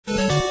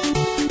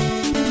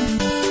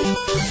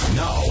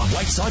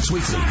Sox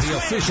Weekly, the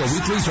official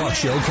weekly talk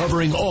show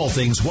covering all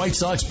things White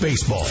Sox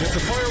baseball. Get the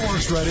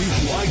fireworks ready.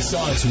 White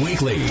Sox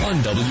Weekly on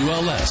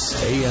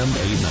WLS AM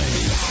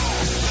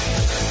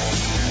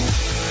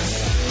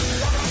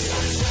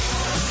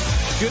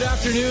 890. Good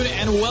afternoon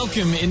and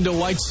welcome into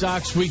White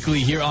Sox Weekly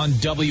here on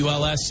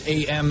WLS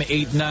AM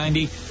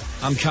 890.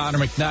 I'm Connor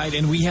McKnight,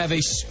 and we have a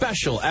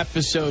special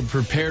episode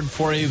prepared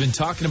for you. We've been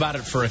talking about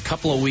it for a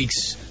couple of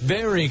weeks.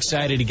 Very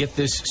excited to get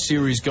this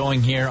series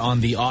going here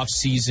on the off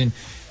season.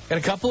 Got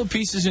a couple of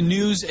pieces of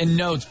news and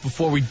notes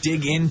before we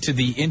dig into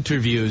the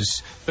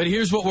interviews. But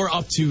here's what we're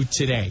up to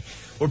today.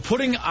 We're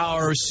putting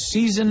our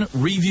season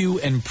review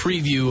and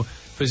preview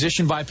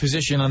position by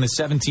position on the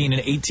 17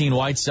 and 18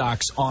 White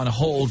Sox on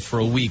hold for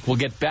a week. We'll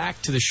get back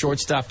to the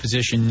shortstop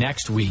position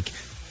next week.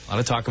 A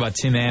lot of talk about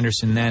Tim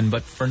Anderson then,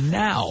 but for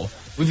now,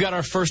 we've got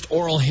our first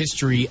oral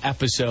history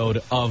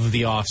episode of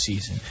the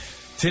offseason.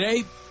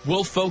 Today,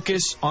 we'll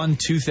focus on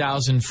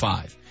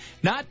 2005.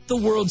 Not the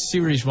World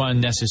Series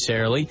run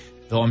necessarily,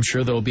 though I'm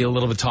sure there will be a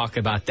little bit of talk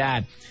about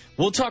that.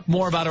 We'll talk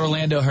more about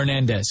Orlando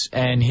Hernandez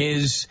and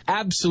his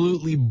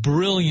absolutely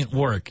brilliant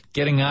work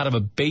getting out of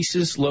a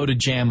bases-loaded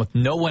jam with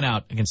no one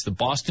out against the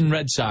Boston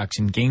Red Sox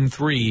in Game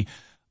 3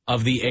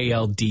 of the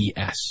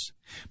ALDS.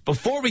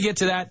 Before we get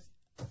to that,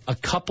 a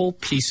couple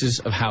pieces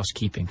of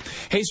housekeeping.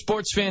 Hey,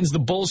 sports fans, the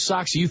Bulls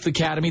Sox Youth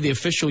Academy, the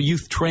official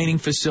youth training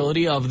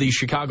facility of the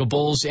Chicago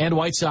Bulls and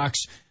White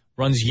Sox,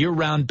 runs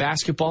year-round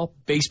basketball,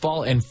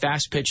 baseball, and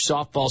fast-pitch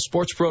softball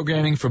sports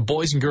programming for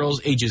boys and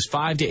girls ages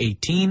 5 to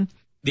 18.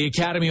 The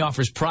Academy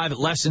offers private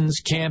lessons,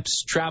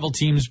 camps, travel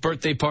teams,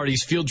 birthday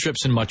parties, field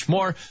trips, and much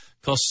more.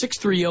 Call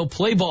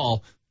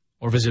 630-PLAY-BALL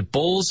or visit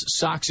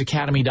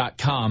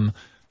bullssoxacademy.com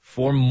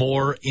for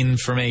more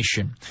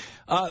information.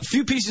 A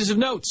few pieces of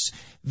notes.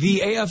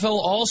 The AFL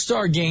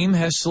All-Star Game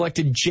has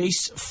selected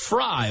Jace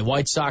Fry,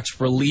 White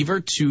Sox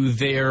reliever, to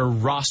their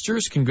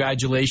rosters.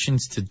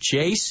 Congratulations to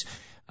Jace.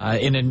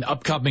 In an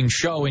upcoming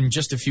show in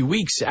just a few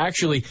weeks,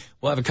 actually,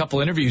 we'll have a couple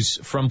interviews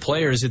from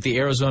players at the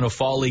Arizona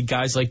Fall League,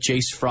 guys like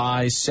Jace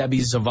Fry, Sebi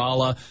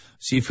Zavala,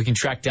 see if we can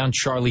track down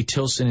Charlie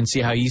Tilson and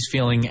see how he's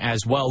feeling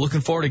as well.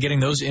 Looking forward to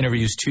getting those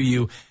interviews to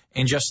you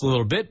in just a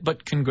little bit,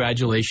 but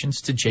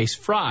congratulations to Jace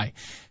Fry.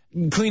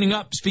 Cleaning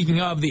up,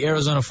 speaking of the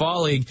Arizona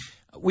Fall League,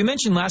 we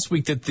mentioned last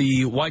week that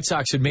the White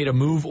Sox had made a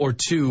move or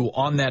two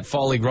on that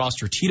Fall League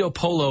roster. Tito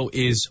Polo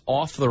is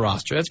off the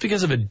roster. That's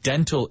because of a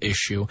dental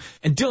issue.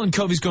 And Dylan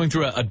Covey's going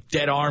through a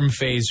dead arm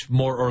phase,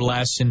 more or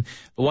less, and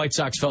the White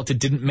Sox felt it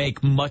didn't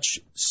make much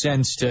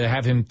sense to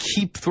have him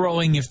keep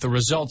throwing if the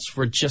results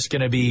were just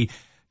going to be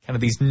kind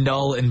of these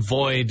null and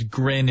void,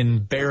 grin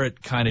and bear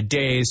it kind of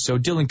days. So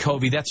Dylan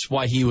Covey, that's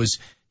why he was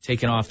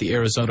taken off the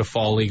Arizona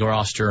Fall League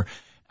roster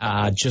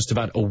just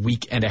about a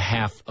week and a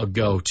half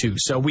ago, too.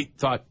 So we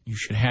thought you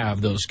should have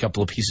those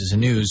couple of pieces of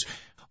news.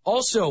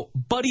 Also,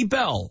 Buddy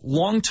Bell,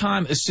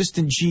 longtime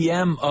assistant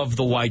GM of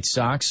the White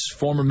Sox,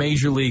 former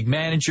Major League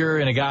manager,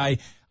 and a guy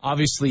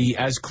obviously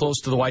as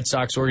close to the White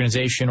Sox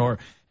organization or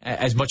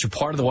as much a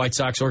part of the White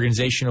Sox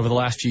organization over the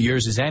last few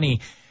years as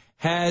any,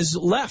 has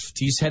left.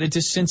 He's headed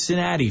to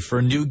Cincinnati for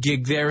a new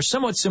gig there,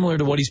 somewhat similar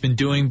to what he's been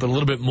doing, but a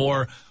little bit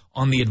more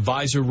on the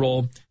advisor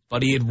role.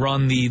 But he had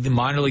run the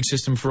minor league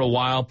system for a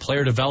while,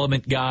 player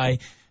development guy,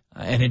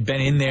 and had been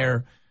in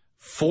there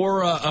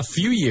for a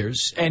few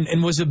years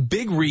and was a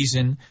big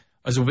reason,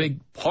 as a big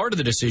part of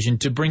the decision,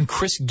 to bring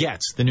Chris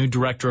Getz, the new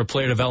director of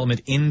player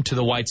development, into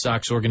the White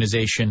Sox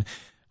organization.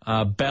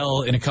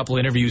 Bell, in a couple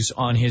interviews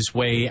on his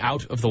way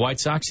out of the White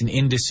Sox and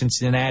into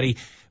Cincinnati,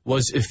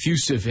 was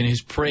effusive in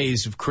his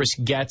praise of Chris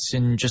Getz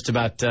in just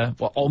about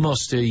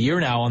almost a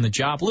year now on the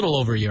job, a little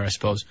over a year, I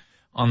suppose,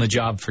 on the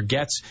job for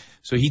Getz.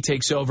 So he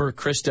takes over,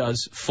 Chris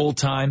does,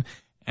 full-time.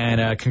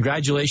 And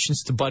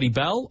congratulations to Buddy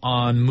Bell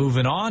on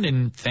moving on,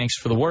 and thanks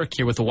for the work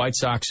here with the White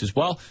Sox as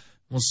well.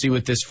 We'll see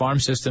what this farm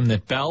system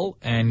that Bell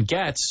and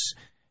Getz,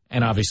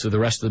 and obviously the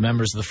rest of the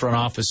members of the front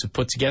office have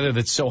put together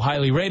that's so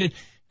highly rated,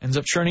 ends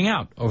up churning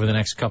out over the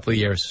next couple of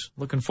years.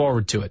 Looking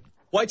forward to it.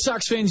 White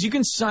Sox fans, you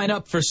can sign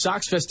up for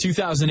SoxFest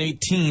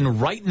 2018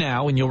 right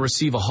now, and you'll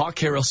receive a Hawk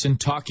Harrelson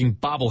talking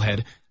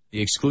bobblehead.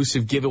 The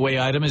exclusive giveaway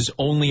item is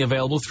only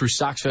available through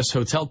SoxFest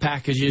hotel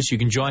packages. You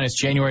can join us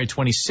January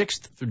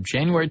 26th through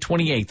January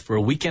 28th for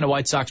a weekend of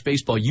White Sox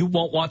baseball you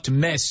won't want to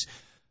miss.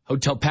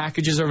 Hotel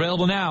packages are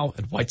available now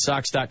at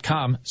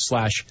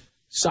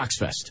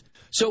whitesox.com/SoxFest.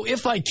 So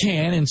if I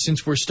can, and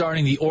since we're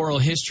starting the oral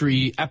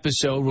history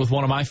episode with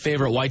one of my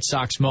favorite White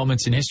Sox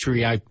moments in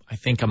history, I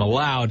think I'm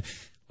allowed.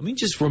 Let me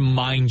just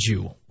remind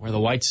you where the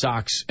White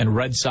Sox and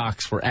Red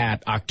Sox were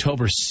at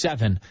October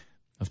 7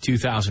 of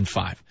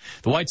 2005.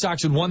 The White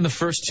Sox had won the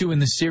first two in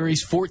the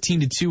series,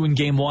 14-2 in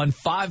Game 1,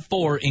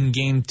 5-4 in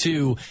Game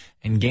 2,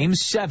 and Game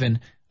 7,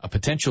 a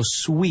potential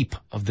sweep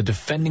of the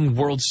defending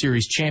World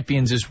Series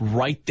champions, is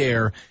right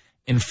there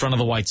in front of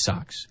the White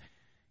Sox.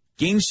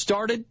 Game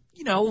started,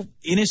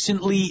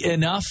 innocently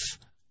enough,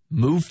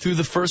 moved through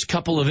the first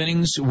couple of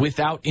innings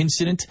without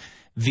incident.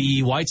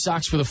 The White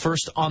Sox were the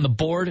first on the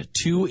board,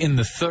 2 in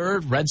the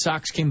third. Red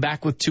Sox came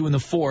back with 2 in the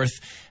fourth.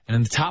 And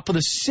in the top of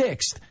the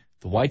sixth,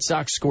 the White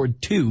Sox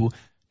scored 2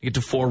 to get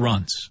to 4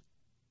 runs.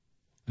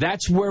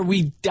 That's where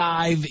we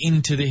dive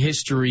into the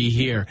history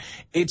here.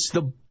 It's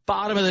the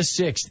bottom of the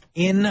 6th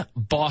in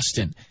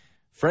Boston.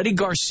 Freddie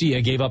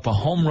Garcia gave up a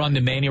home run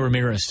to Manny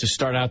Ramirez to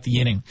start out the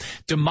inning.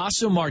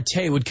 Damaso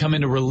Marte would come in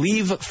to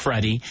relieve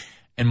Freddie,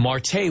 and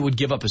Marte would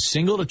give up a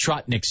single to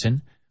Trot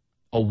Nixon,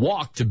 a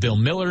walk to Bill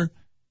Miller,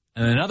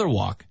 and another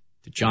walk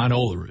to John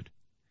Olerud.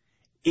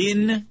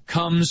 In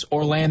comes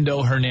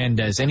Orlando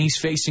Hernandez, and he's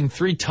facing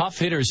 3 tough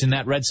hitters in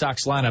that Red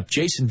Sox lineup,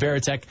 Jason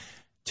Varitek,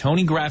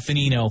 Tony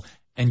Graffinino,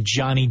 and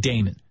Johnny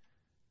Damon.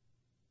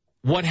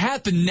 What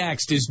happened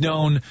next is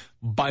known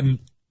by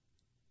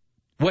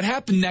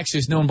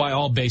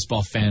all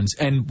baseball fans,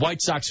 and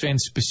White Sox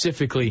fans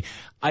specifically,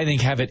 I think,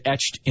 have it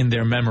etched in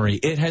their memory.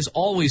 It has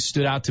always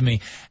stood out to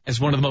me as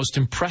one of the most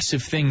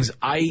impressive things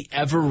I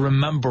ever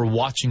remember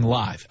watching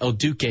live. El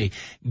Duque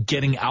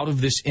getting out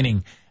of this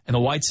inning and the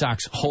White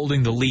Sox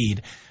holding the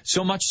lead.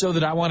 So much so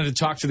that I wanted to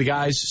talk to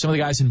some of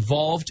the guys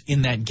involved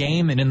in that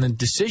game and in the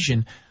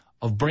decision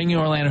of bringing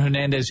Orlando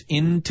Hernandez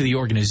into the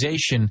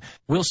organization.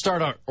 We'll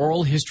start our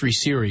oral history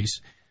series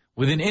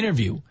with an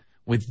interview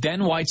with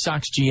then White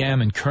Sox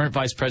GM and current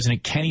Vice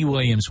President Kenny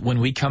Williams when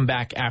we come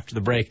back after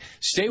the break.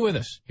 Stay with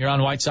us here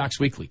on White Sox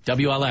Weekly,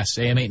 WLS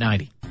AM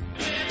 890.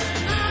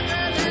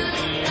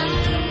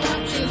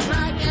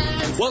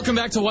 Welcome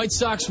back to White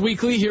Sox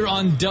Weekly here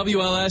on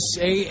WLS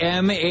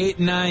AM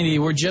 890.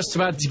 We're just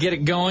about to get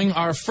it going.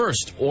 Our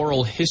first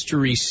oral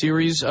history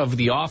series of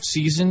the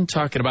offseason,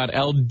 talking about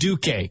El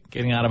Duque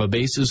getting out of a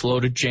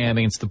bases-loaded jam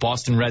against the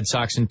Boston Red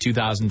Sox in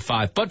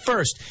 2005. But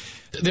first,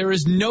 there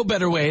is no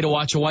better way to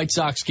watch a White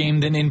Sox game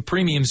than in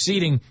premium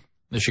seating.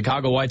 The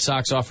Chicago White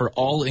Sox offer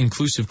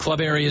all-inclusive club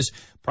areas,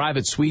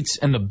 private suites,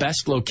 and the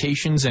best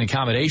locations and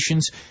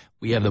accommodations.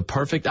 We have the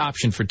perfect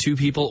option for 2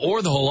 people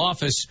or the whole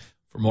office.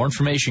 For more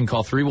information,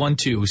 call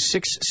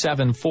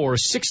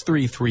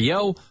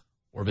 312-674-6330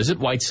 or visit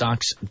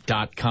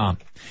whitesox.com.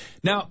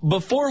 Now,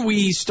 before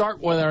we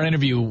start with our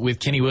interview with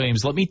Kenny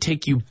Williams, let me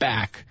take you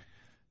back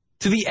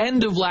to the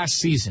end of last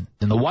season.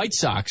 And the White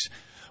Sox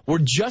were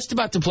just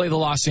about to play the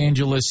Los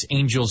Angeles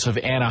Angels of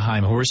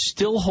Anaheim, who are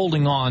still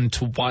holding on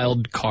to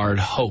wild card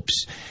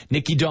hopes.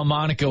 Nicky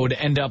Delmonico would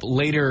end up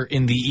later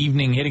in the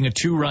evening hitting a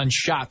 2-run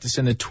shot to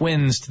send the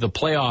Twins to the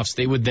playoffs.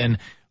 They would then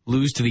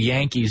lose to the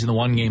Yankees in the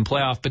 1-game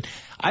playoff. But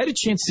I had a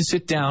chance to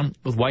sit down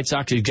with White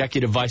Sox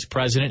Executive Vice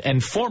President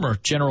and former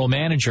General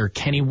Manager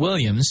Kenny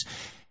Williams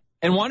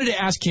and wanted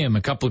to ask him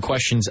a couple of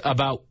questions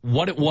about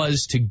what it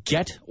was to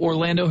get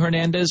Orlando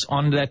Hernandez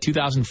onto that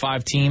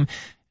 2005 team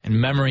and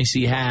memories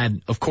he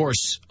had, of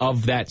course,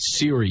 of that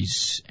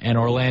series and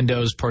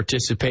Orlando's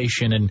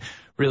participation and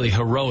really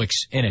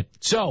heroics in it.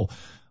 So,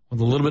 with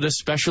a little bit of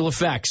special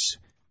effects,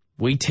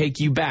 we take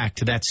you back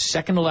to that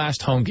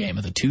second-to-last home game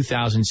of the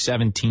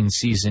 2017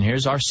 season.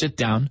 Here's our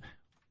sit-down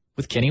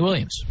with Kenny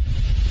Williams.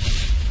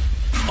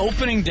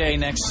 Opening day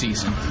next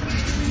season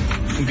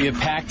will be a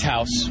packed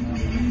house.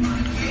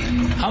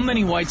 How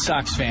many White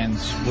Sox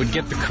fans would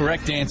get the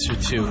correct answer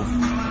to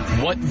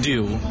what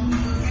do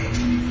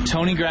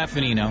Tony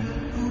Graffinino,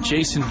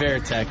 Jason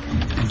Varitek,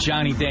 and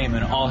Johnny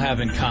Damon all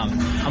have in common?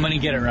 How many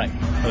get it right?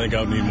 I think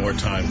I'll need more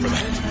time for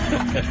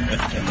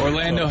that.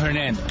 Orlando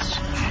Hernandez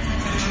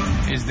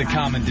is the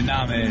common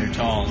denominator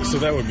to all. So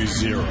that would be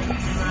 0.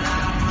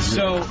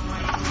 So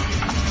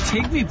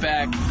take me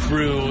back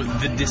through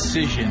the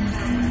decision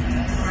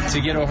to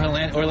get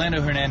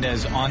Orlando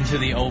Hernandez onto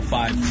the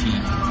 05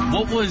 team.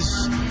 What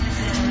was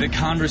the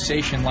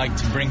conversation like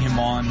to bring him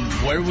on?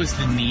 Where was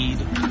the need?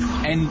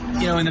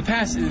 And, in the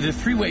past, the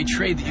 3-way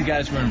trade that you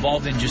guys were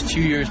involved in just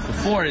 2 years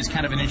before is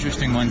kind of an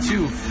interesting one,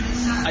 too.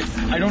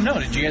 I don't know.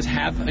 Did you guys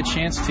have a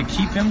chance to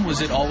keep him?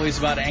 Was it always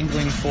about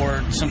angling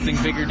for something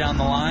bigger down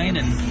the line?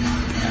 And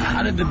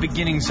how did the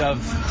beginnings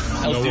of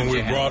El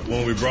Duque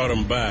when we brought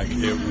him back,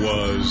 it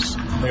was,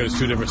 I think it was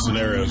 2 different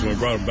scenarios. When we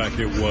brought him back,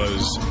 it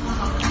was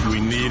we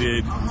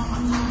needed,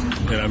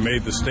 and I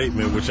made the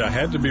statement, which I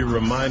had to be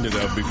reminded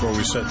of before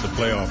we set the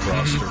playoff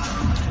roster.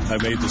 I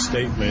made the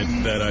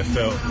statement that I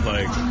felt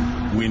like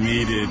we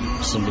needed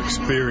some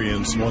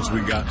experience once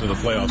we got to the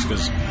playoffs,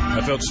 because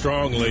I felt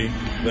strongly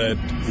that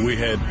we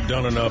had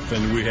done enough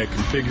and we had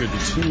configured the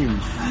team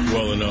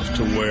well enough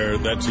to where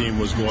that team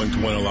was going to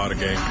win a lot of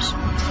games.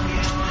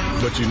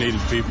 But you needed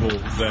people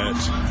that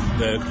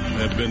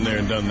had been there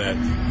and done that,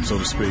 so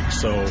to speak.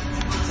 So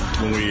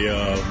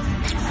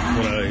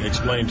when I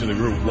explained to the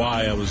group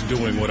why I was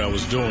doing what I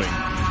was doing,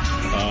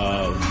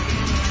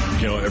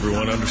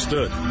 everyone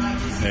understood.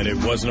 And it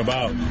wasn't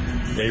about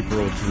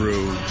April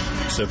through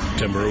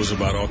September. It was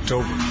about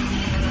October.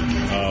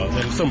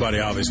 And somebody,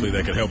 obviously,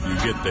 that could help you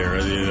get there.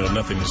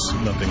 Nothing's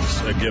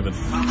a given.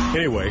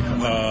 Anyway,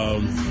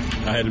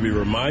 I had to be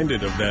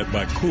reminded of that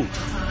by Coop.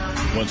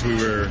 Once we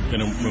were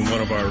in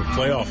one of our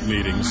playoff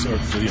meetings,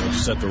 to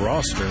set the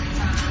roster,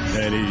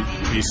 and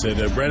he said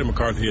that Brandon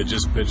McCarthy had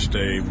just pitched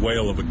a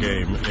whale of a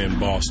game in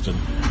Boston,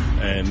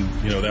 and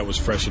that was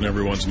fresh in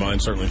everyone's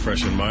mind, certainly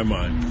fresh in my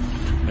mind,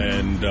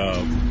 and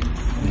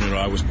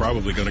I was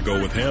probably going to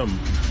go with him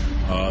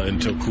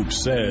until Coop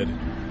said,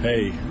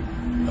 "Hey,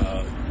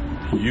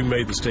 you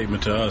made the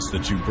statement to us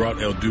that you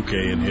brought El Duque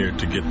in here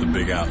to get the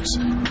big outs,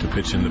 to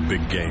pitch in the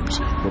big games.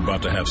 We're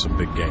about to have some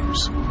big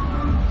games.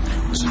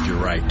 I said, you're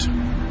right.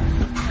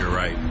 You're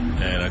right.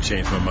 And I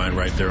changed my mind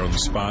right there on the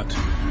spot.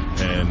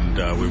 And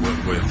we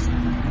went with,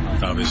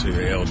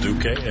 obviously, El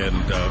Duque, and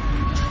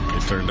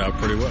it turned out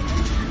pretty well.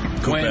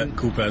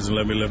 Coop hasn't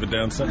let me live it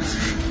down since.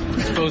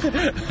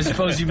 I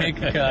suppose you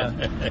make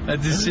a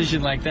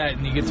decision like that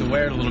and you get to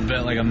wear it a little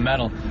bit like a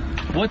medal.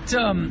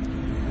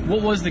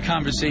 What was the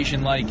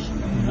conversation like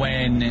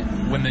when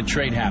the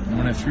trade happened,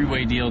 when a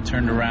three-way deal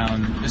turned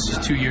around? This is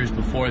 2 years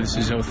before. This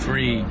is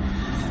 2003.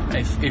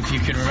 If you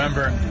can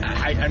remember,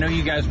 I know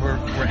you guys were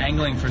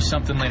angling for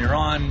something later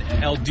on.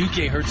 El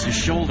Duque hurts his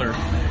shoulder,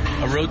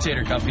 a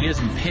rotator cuff. He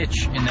doesn't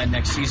pitch in that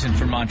next season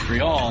for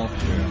Montreal,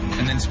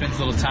 and then spends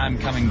a little time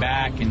coming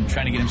back and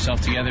trying to get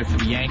himself together for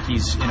the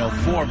Yankees in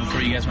 2004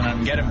 before you guys went out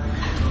and get him.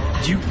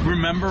 Do you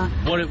remember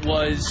what it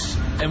was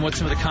and what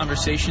some of the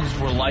conversations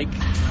were like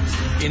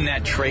in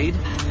that trade?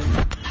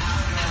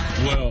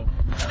 Well,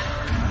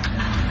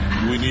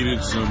 we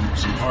needed some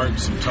heart,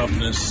 some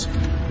toughness.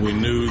 We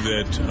knew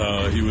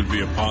that he would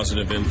be a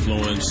positive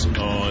influence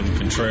on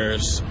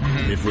Contreras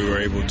if we were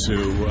able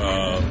to,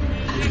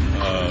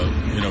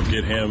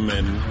 get him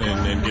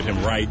and get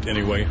him right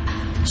anyway.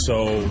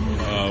 So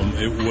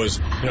it was,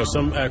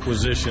 some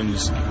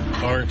acquisitions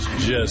aren't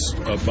just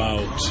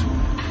about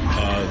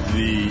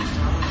the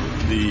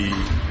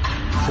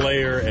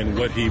player and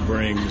what he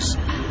brings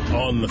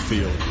on the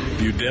field.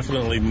 You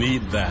definitely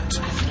need that,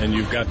 and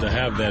you've got to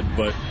have that,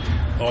 but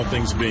all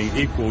things being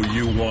equal,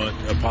 you want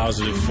a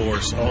positive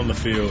force on the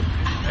field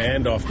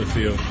and off the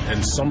field.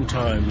 And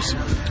sometimes,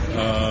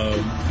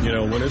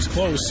 when it's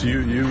close,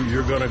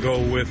 you're going to go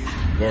with,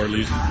 or at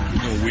least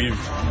we've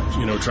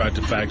tried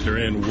to factor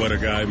in what a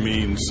guy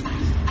means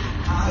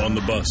on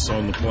the bus,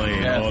 on the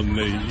plane, on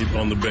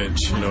the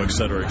bench, et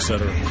cetera, et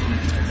cetera.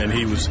 And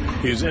he was,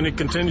 and it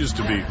continues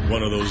to be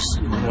one of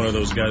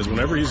those guys.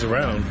 Whenever he's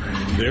around,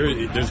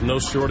 there's no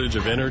shortage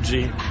of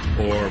energy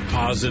or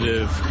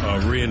positive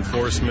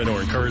reinforcement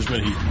or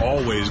encouragement.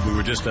 We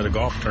were just at a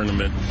golf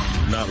tournament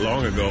not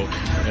long ago,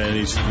 and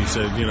he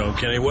said,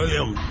 Kenny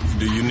Williams,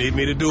 do you need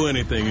me to do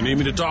anything? You need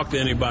me to talk to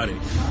anybody?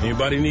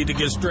 Anybody need to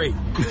get straight?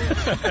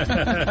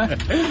 I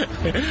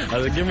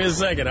said, give me a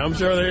second. I'm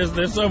sure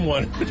there's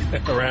someone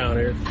around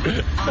here.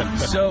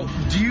 So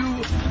do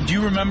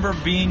you remember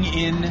being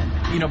in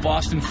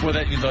Boston for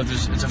that?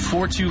 It's a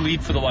 4-2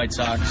 lead for the White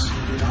Sox.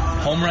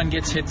 Home run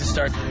gets hit to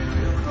start.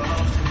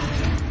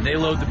 They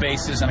load the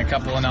bases on a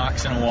couple of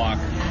knocks and a walk.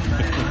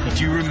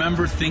 Do you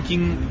remember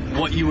thinking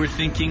what you were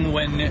thinking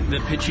when the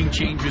pitching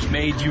change was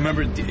made? Do you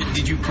remember?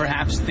 Did you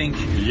perhaps think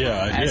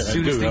as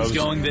soon as things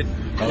going that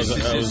I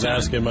was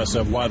asking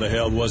myself why the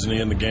hell wasn't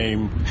he in the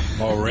game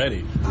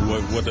already?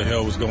 What the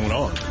hell was going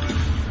on?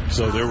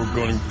 So there were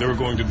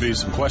going to be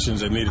some questions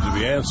that needed to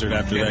be answered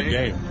after that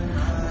game.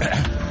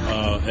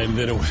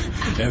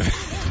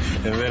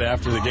 And then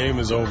after the game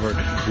is over,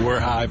 we're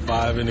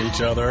high-fiving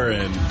each other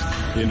and,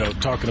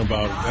 talking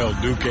about El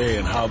Duque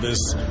and how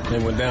this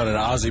thing went down. And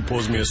Ozzie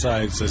pulls me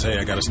aside and says, hey,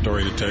 I got a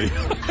story to tell you.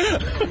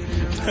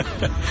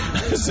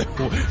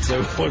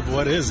 So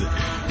what is it?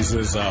 He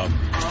says, I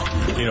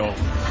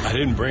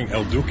didn't bring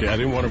El Duque. I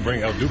didn't want to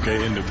bring El Duque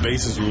in the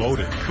bases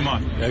loaded. Come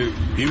on.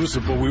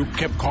 We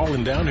kept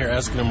calling down here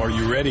asking him, are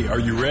you ready? Are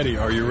you ready?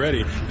 Are you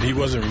ready? And he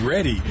wasn't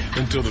ready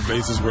until the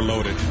bases were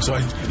loaded. So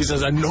he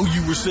says, I know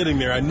you were sitting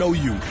there. I know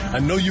you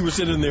were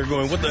sitting there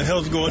going, what the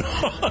hell's going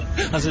on?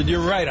 I said, you're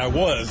right, I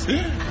was.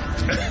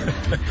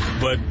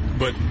 But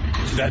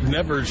that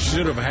never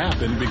should have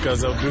happened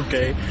because El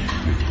Duque,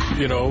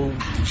 he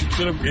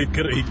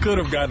could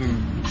have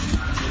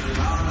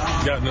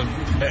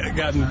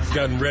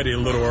gotten ready a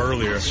little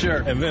earlier. Sure.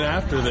 And then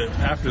after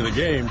the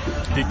game,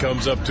 he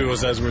comes up to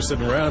us as we're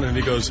sitting around and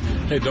he goes,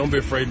 hey, don't be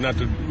afraid not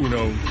to,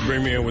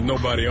 bring me in with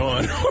nobody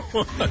on.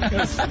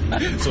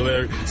 So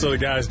the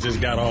guys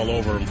just got all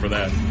over him for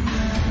that.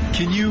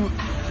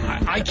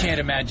 I can't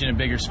imagine a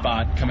bigger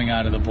spot coming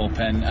out of the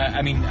bullpen.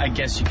 I mean, I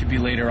guess you could be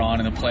later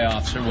on in the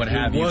playoffs or what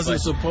have you. It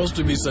wasn't supposed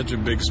to be such a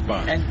big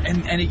spot.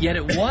 And yet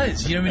it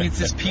was. It's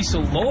this piece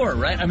of lore,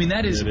 right? I mean,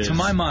 that is, to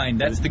my mind,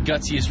 that's the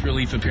gutsiest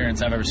relief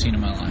appearance I've ever seen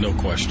in my life. No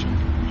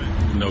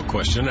question. No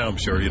question. Now, I'm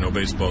sure,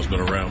 baseball's been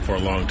around for a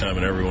long time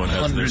and everyone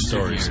has their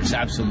stories. Years,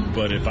 absolutely.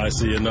 But if I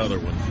see another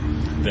one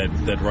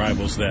that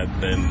rivals that,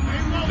 then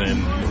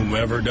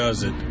whomever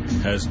does it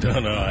has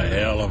done a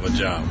hell of a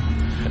job.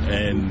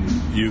 And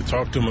you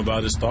talk to him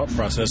about his thought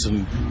process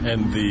and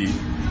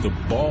the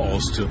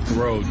balls to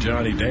throw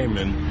Johnny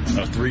Damon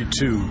a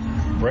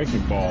 3-2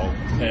 breaking ball.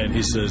 And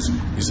he says,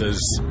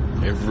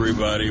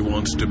 everybody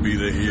wants to be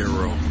the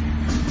hero.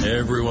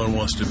 Everyone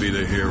wants to be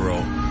the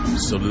hero.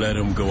 So let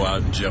him go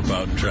out and jump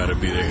out and try to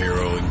be the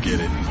hero and get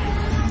it.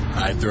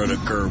 I throw the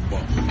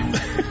curveball.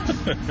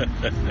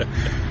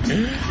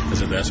 I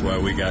said, that's why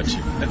we got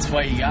you. That's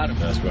why you got him.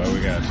 That's why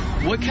we got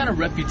you. What kind of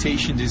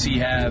reputation does he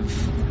have,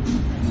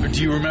 or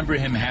do you remember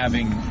him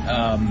having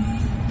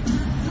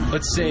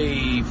let's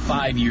say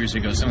 5 years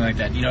ago, something like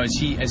that,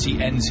 as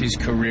he ends his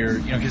career,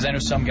 because I know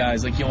some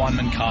guys like Yohan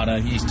Moncada,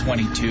 he's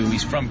 22,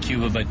 he's from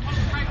Cuba, but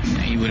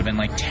he would have been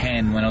like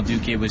 10 when El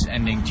Duque was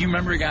ending. Do you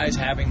remember guys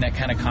having that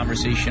kind of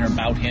conversation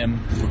about him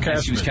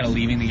as he was kind of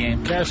leaving the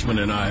game? Cashman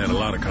and I had a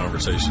lot of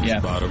conversations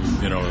about him,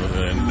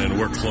 and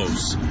we're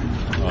close.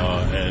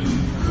 And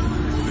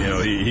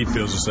he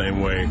feels the same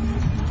way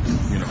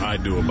I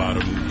do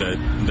about him,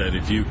 that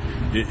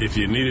if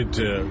you needed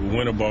to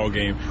win a ball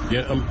game,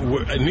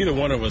 neither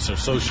one of us are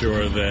so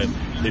sure that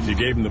if you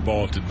gave him the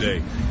ball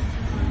today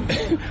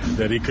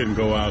that he couldn't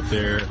go out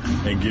there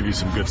and give you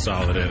some good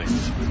solid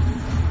innings.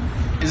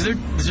 Is there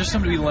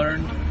something to be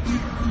learned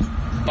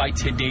by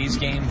today's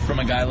game from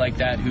a guy like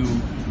that who,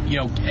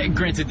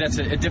 granted that's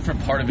a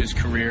different part of his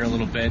career a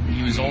little bit.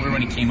 He was older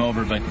when he came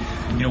over, but,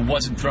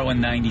 wasn't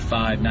throwing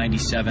 95,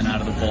 97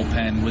 out of the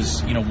bullpen,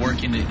 was,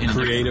 working in a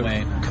different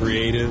way.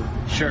 Creative.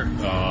 Sure.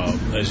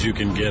 As you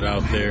can get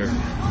out there,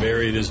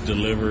 varied his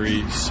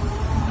deliveries,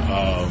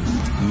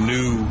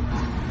 knew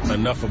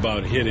enough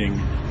about hitting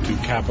to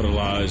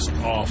capitalize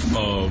off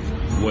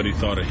of what he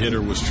thought a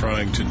hitter was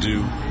trying to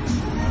do.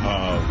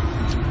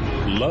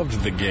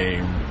 Loved the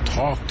game,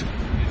 talked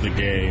the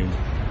game,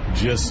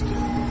 just,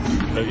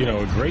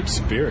 a great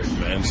spirit,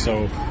 man.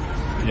 So,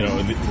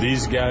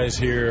 these guys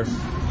here,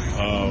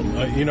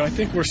 I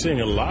think we're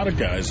seeing a lot of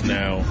guys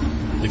now.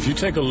 If you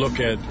take a look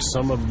at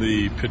some of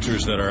the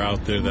pitchers that are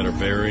out there that are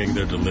varying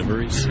their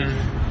deliveries,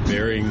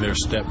 varying their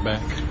step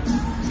back,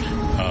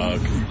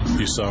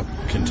 you saw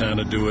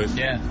Quintana do it,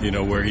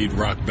 where he'd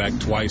rock back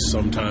twice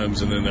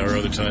sometimes, and then there are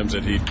other times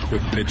that he'd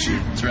quit pitching.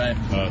 That's right.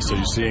 So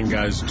you're seeing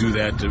guys do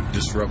that to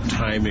disrupt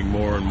timing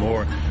more and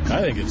more.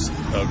 I think it's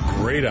a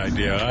great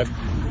idea. I've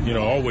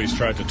always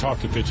tried to talk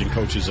to pitching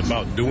coaches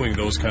about doing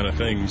those kind of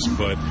things,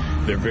 but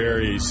they're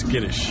very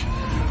skittish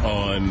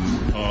on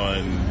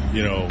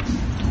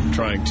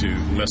trying to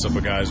mess up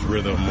a guy's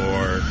rhythm,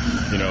 or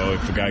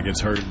if a guy gets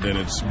hurt, then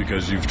it's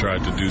because you've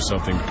tried to do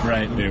something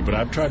right. But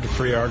I've tried to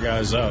free our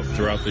guys up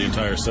throughout the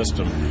entire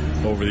system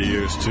over the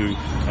years to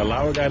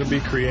allow a guy to be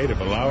creative,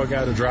 allow a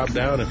guy to drop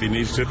down if he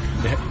needs to.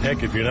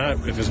 Heck, if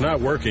it's not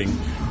working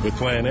with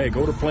plan A,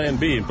 go to plan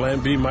B, and plan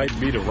B might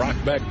be to rock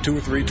back 2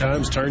 or 3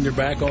 times, turn your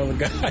back on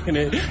the guy,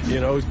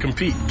 and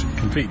compete,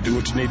 do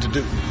what you need to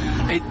do.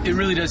 It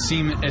really does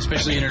seem,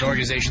 especially in an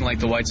organization like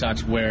the White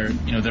Sox, where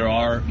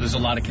there's a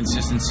lot of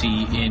consistency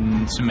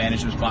in some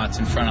management spots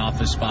and front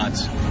office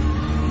spots,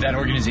 that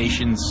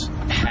organizations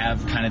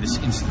have kind of this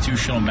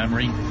institutional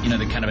memory,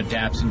 that kind of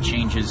adapts and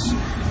changes.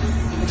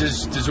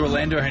 Does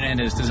Orlando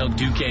Hernandez, does El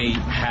Duque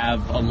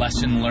have a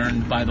lesson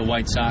learned by the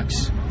White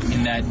Sox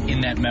in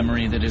that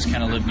memory that is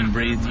kind of lived and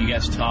breathed? You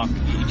guys talk.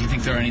 Do you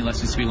think there are any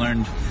lessons to be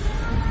learned,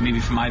 maybe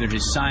from either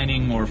his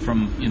signing or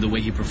from the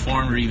way he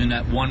performed, or even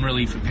that one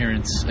relief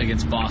appearance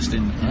against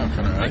Boston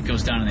that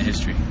goes down in the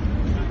history?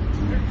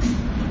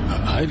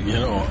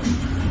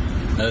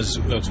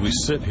 As we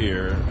sit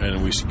here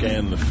and we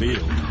scan the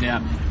field,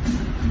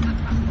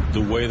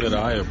 the way that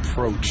I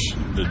approach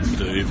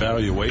the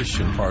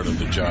evaluation part of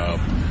the job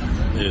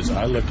is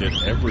I look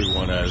at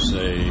everyone as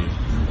a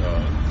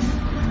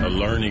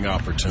learning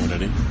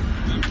opportunity,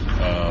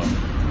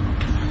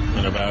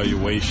 an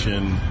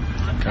evaluation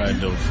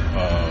kind of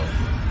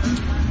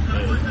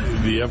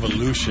the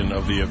evolution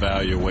of the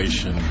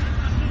evaluation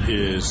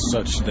is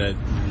such that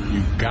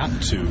you've got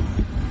to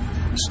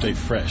stay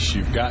fresh.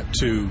 You've got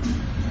to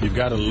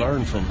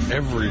learn from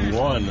every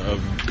one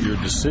of your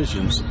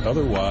decisions.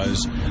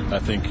 Otherwise, I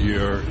think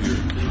you're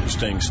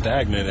staying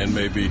stagnant and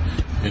maybe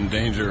in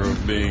danger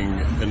of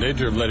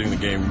letting the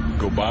game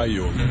go by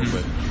you a little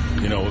bit.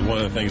 One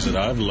of the things that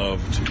I've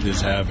loved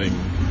is having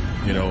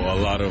a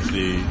lot of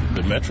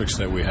the metrics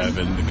that we have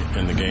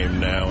in the game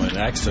now and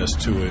access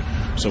to it,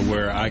 so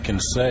where I can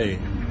say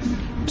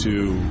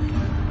to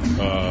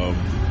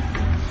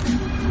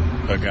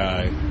a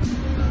guy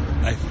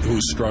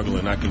who's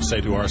struggling, I can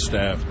say to our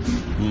staff,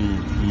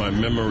 my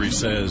memory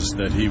says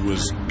that he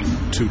was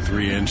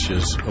 2-3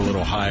 inches a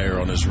little higher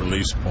on his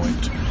release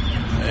point,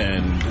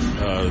 and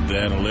the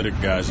analytic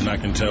guys, and I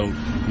can tell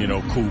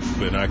Coop,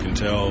 and I can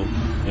tell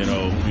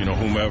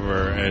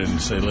whomever,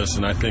 and say,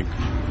 listen, I think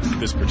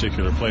this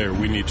particular player,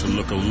 we need to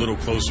look a little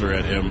closer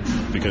at him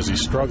because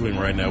he's struggling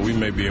right now. We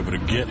may be able to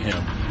get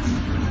him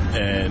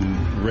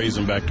and raise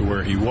him back to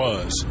where he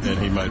was, and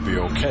he might be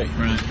okay.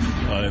 Right.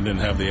 And then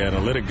have the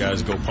analytic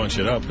guys go punch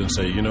it up and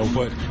say, you know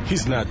what,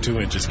 he's not 2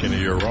 inches, Kenny,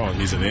 you're wrong.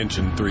 He's 1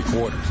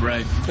 3/4.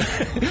 Right.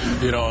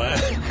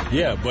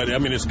 Yeah, but I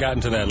mean, it's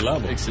gotten to that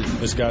level.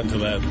 It's gotten to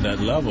that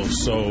level.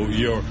 So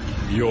your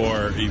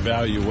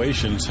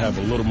evaluations have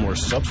a little more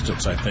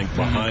substance, I think,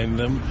 behind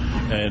them.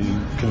 And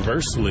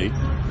conversely,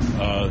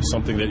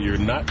 something that you're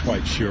not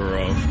quite sure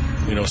of,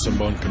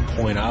 someone can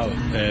point out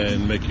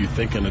and make you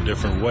think in a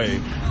different way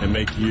and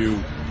make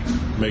you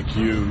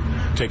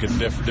take a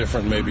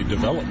different maybe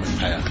development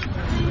path.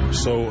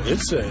 So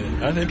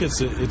I think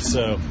it's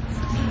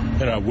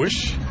and I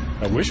wish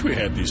we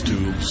had these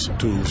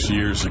tools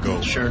years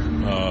ago. Sure.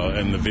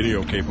 And the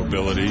video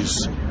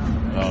capabilities.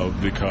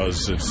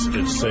 because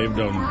it's saved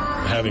on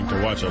having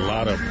to watch a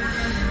lot of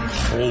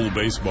whole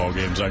baseball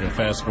games. I can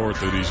fast forward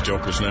through these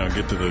jokers now and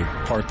get to the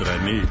part that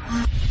I need.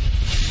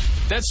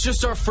 That's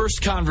just our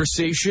first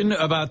conversation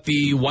about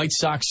the White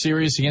Sox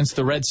series against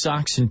the Red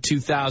Sox in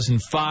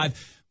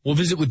 2005. We'll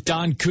visit with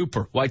Don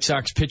Cooper, White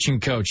Sox pitching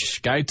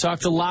coach. Guy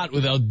talked a lot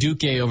with El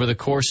Duque over the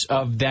course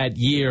of that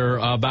year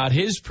about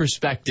his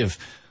perspective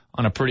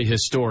on a pretty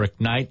historic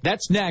night.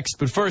 That's next,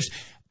 but first,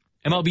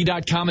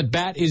 MLB.com at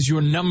Bat is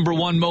your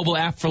 #1 mobile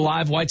app for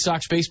live White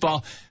Sox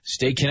baseball.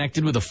 Stay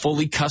connected with a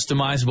fully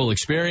customizable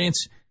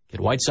experience.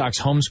 Get White Sox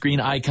home screen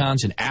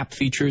icons and app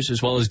features,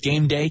 as well as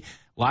game day,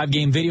 live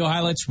game video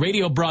highlights,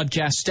 radio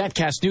broadcasts,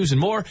 StatCast news,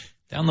 and more.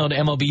 Download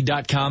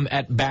MLB.com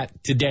at Bat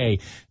today.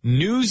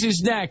 News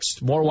is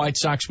next. More White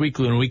Sox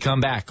Weekly when we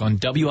come back on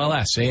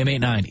WLS AM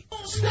 890.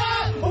 Don't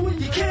stop, or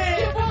when you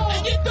can,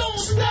 and you don't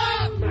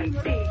stop.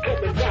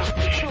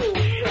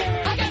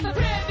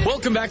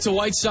 Welcome back to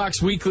White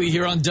Sox Weekly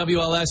here on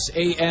WLS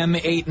AM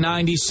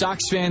 890.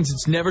 Sox fans,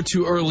 it's never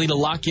too early to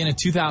lock in a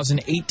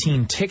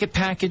 2018 ticket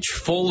package.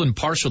 Full and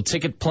partial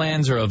ticket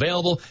plans are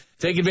available.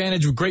 Take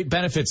advantage of great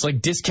benefits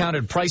like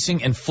discounted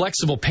pricing and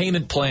flexible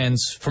payment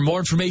plans. For more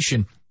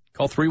information,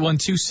 call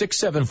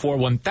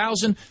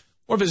 312-674-1000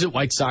 or visit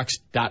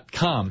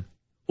whitesox.com.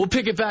 We'll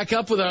pick it back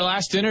up with our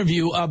last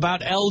interview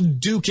about El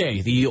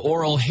Duque. The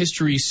oral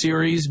history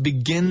series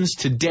begins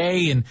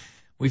today, and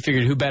we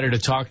figured who better to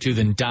talk to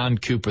than Don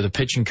Cooper, the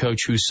pitching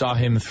coach who saw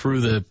him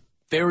through the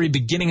very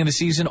beginning of the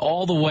season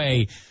all the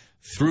way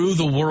through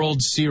the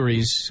World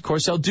Series. Of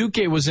course, El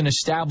Duque was an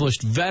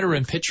established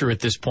veteran pitcher at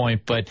this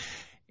point, but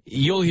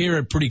you'll hear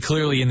it pretty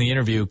clearly in the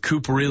interview.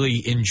 Cooper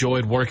really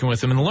enjoyed working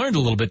with him and learned a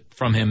little bit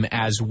from him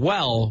as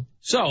well.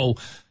 So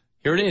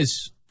here it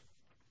is,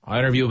 our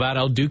interview about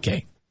El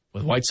Duque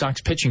with White Sox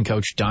pitching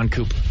coach Don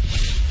Cooper.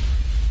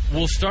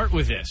 We'll start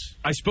with this.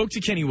 I spoke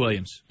to Kenny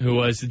Williams, who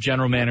was the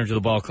general manager of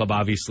the ball club,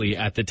 obviously,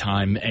 at the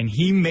time, and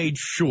he made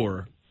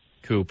sure,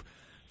 Coop,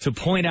 to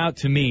point out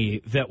to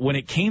me that when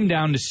it came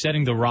down to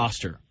setting the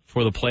roster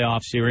for the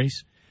playoff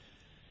series,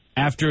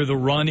 after the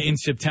run in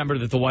September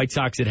that the White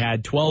Sox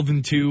had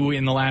 12-2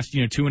 in the last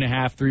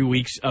 2.5, 3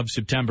 weeks of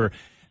September,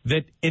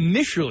 that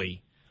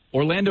initially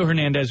Orlando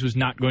Hernandez was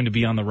not going to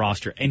be on the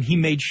roster. And he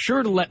made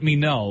sure to let me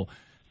know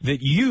that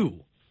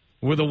you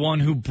were the one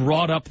who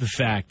brought up the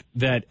fact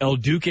that El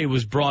Duque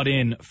was brought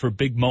in for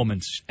big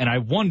moments. And I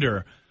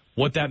wonder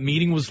what that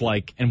meeting was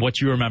like and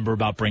what you remember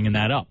about bringing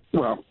that up.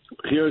 Well,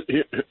 here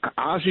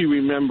Ozzie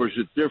remembers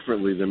it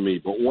differently than me,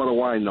 but what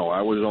do I know?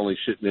 I was only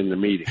sitting in the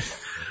meeting.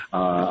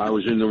 I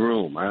was in the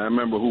room. I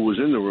remember who was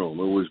in the room.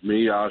 It was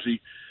me,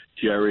 Ozzie,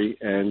 Jerry,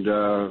 and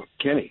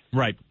Kenny.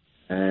 Right.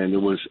 And it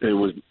was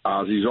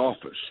Ozzie's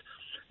office.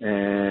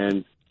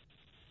 And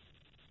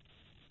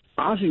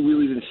Ozzie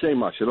really didn't say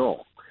much at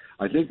all.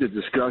 I think the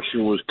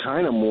discussion was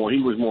kind of more,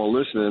 he was more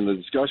listening, and the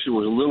discussion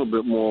was a little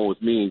bit more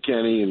with me and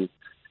Kenny and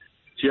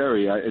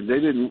Jerry.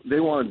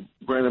 They wanted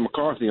Brandon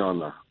McCarthy on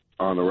the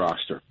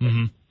roster.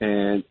 Mm-hmm.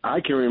 And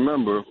I can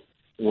remember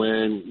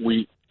when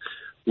we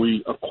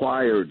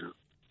acquired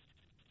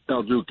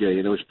El Duque,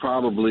 and it was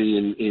probably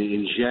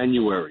in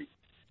January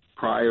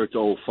prior to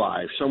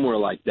 2005, somewhere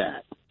like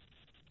that.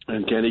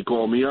 And Kenny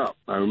called me up.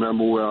 I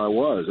remember where I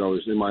was. I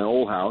was in my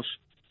old house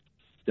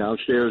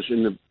downstairs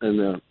in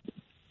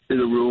the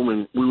room,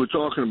 and we were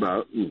talking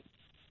about it. And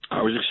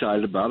I was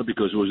excited about it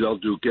because it was El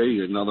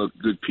Duque, another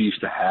good piece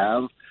to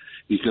have.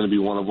 He's going to be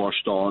one of our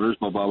starters,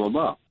 blah, blah, blah,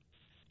 blah.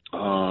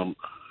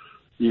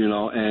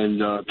 And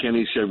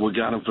Kenny said, we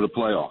got him for the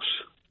playoffs.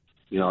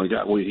 He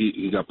got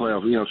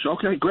playoffs. So,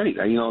 okay, great.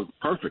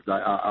 Perfect.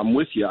 I'm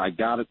with you. I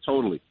got it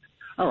totally.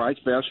 All right,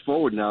 fast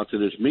forward now to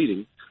this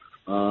meeting.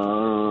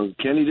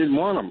 Kenny didn't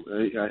want him,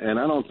 and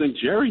I don't think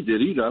Jerry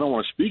did either. I don't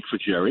want to speak for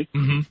Jerry.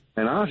 Mm-hmm.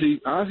 And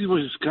Ozzie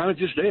was kind of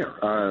just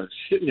there,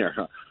 sitting there.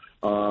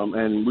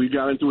 And we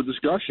got into a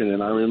discussion,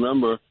 and I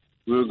remember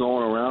we were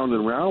going around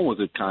and around with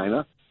it kind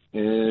of.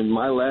 And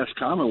my last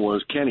comment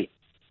was, Kenny,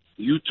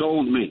 you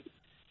told me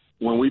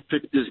when we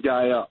picked this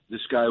guy up,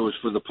 this guy was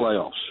for the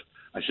playoffs.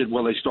 I said,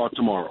 well, they start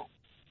tomorrow.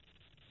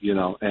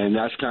 And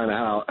that's kind of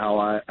how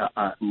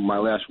I my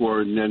last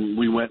word, and then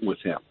we went with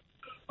him.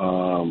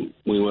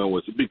 We went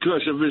with it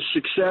because of his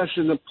success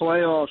in the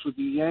playoffs with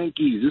the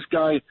Yankees. This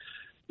guy,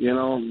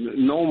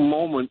 no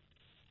moment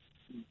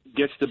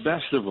gets the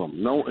best of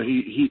him. No,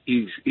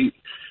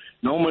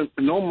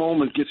 no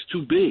moment gets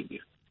too big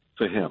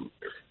for him.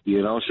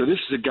 So this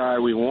is a guy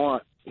we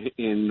want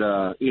in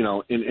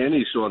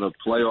any sort of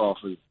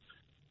playoff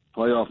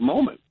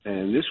moment.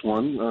 And this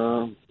one,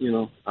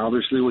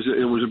 obviously it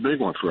was a big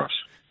one for us.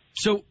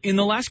 So in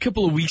the last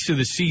couple of weeks of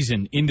the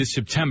season into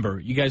September,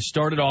 you guys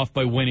started off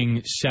by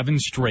winning 7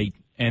 straight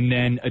and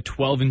then a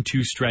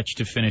 12-2 stretch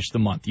to finish the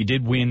month. You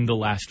did win the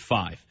last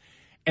 5.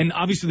 And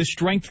obviously the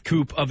strength,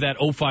 Coop, of that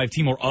 05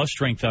 team, or a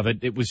strength of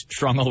it was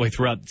strong all the way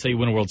throughout, say you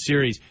win a World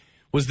Series,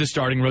 was the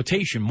starting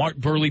rotation. Mark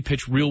Burley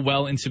pitched real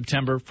well in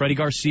September. Freddie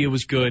Garcia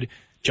was good.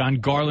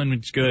 John Garland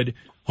was good.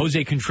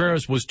 Jose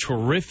Contreras was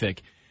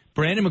terrific.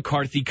 Brandon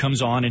McCarthy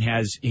comes on and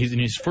has in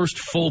his first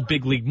full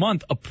big league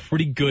month a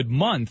pretty good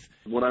month.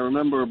 What I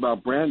remember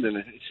about Brandon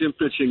is him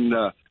pitching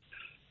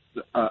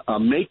a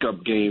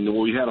makeup game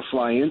where we had to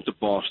fly into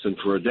Boston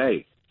for a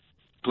day,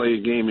 play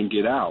a game and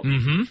get out.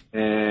 Mm-hmm.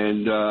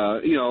 And,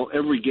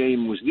 every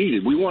game was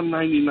needed. We won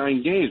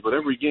 99 games, but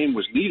every game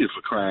was needed,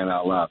 for crying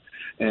out loud.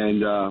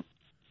 And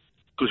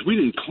because we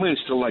didn't clinch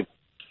till like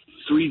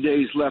 3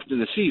 days left in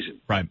the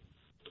season. Right.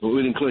 But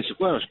we didn't clinch the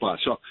playoff spot.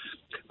 So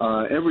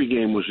every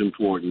game was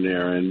important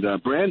there. And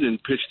Brandon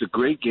pitched a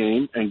great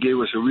game and gave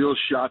us a real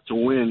shot to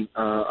win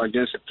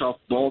against a tough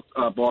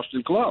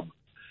Boston club.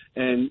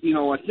 And,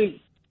 I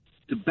think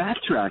to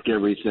backtrack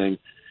everything,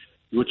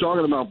 we're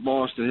talking about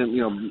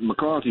Boston,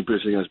 McCarthy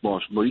pitching against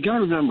Boston. But you got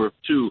to remember,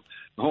 too,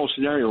 the whole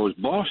scenario was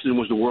Boston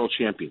was the world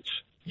champions.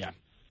 Yeah.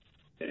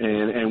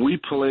 And we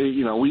played,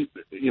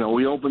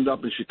 we opened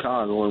up in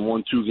Chicago and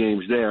won 2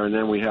 games there, and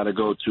then we had to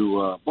go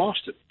to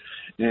Boston.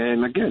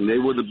 And again, they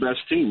were the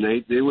best team.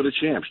 They were the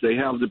champs. They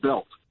have the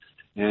belt.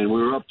 And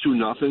we were up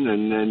 2-0,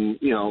 and then,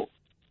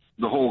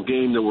 the whole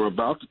game that we're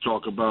about to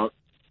talk about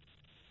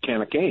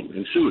kind of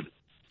ensued.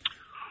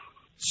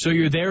 So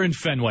you're there in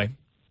Fenway.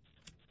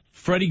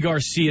 Freddie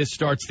Garcia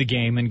starts the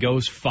game and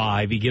goes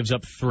 5. He gives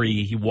up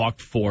 3. He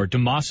walked 4.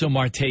 Damaso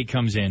Marte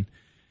comes in.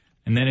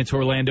 And then it's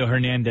Orlando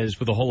Hernandez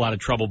with a whole lot of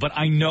trouble. But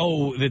I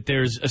know that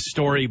there's a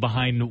story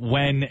behind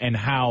when and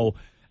how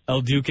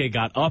El Duque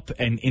got up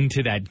and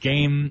into that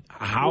game.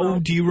 How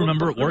do you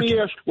remember it working?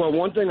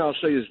 One thing I'll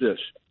say is this.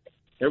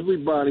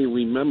 Everybody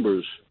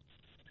remembers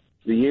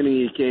the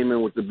inning he came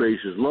in with the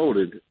bases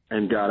loaded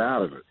and got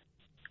out of it.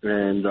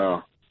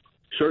 And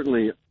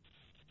certainly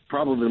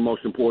probably the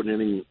most important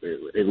inning,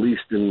 at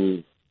least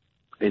in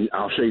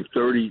I'll say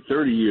 30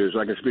 years.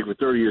 I can speak for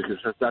 30 years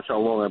because that's how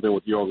long I've been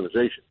with the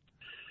organization.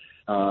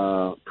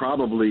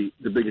 Probably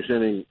the biggest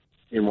inning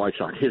in White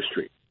Sox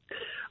history,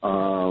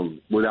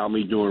 without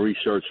me doing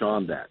research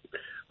on that.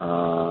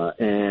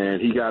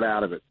 And he got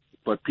out of it.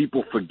 But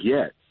people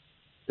forget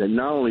that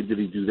not only did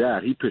he do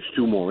that, he pitched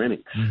 2 more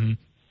innings.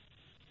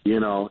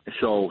 Mm-hmm.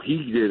 So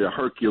he did a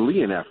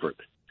Herculean effort.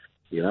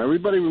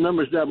 Everybody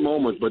remembers that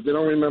moment, but they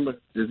don't remember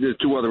the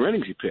 2 other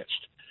innings he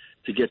pitched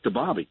to get to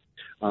Bobby.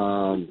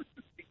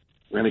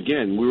 And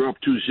again, we were up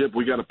 2-0.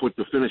 We got to put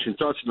the finishing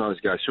touch on those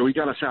guys. So he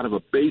got us out of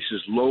a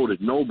bases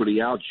loaded, nobody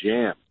out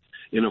jam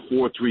in a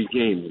 4-3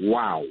 game.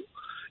 Wow.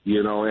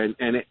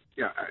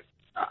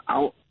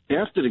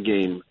 After the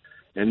game,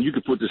 and you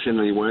could put this in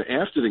anywhere,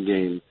 after the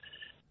game,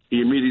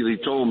 he immediately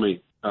told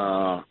me,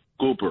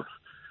 Cooper,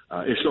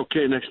 it's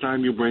okay next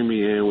time you bring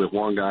me in with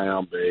 1 guy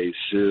on base.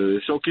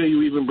 It's okay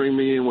you even bring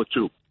me in with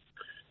 2.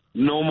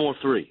 No more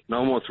 3.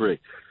 No more 3.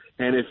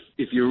 And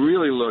if you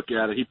really look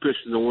at it, he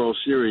pitched in the World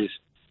Series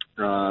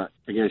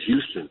against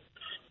Houston,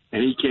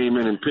 and he came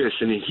in and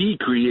pitched, and he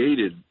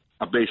created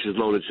a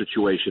bases-loaded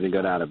situation and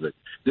got out of it.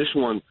 This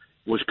one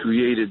was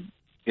created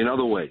in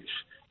other ways.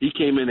 He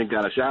came in and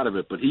got us out of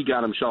it, but he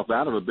got himself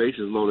out of a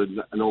bases-loaded,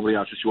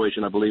 nobody-out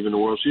situation, I believe, in the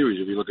World Series,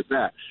 if you look at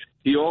that.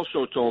 He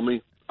also told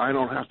me, I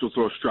don't have to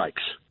throw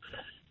strikes.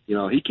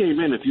 He came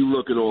in, if you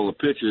look at all the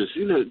pitches,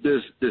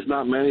 there's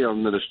not many of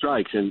them that are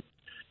strikes, and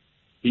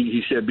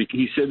he said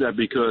that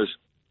because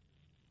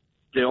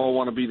they all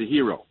want to be the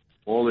hero.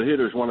 All the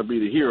hitters want to be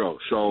the hero,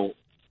 so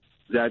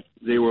that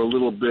they were a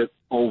little bit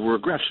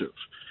over-aggressive,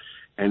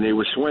 and they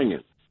were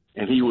swinging.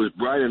 And he was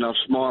bright enough,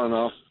 smart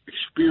enough,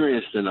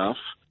 experienced enough,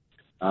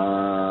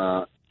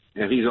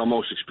 and he's our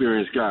most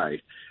experienced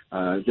guy,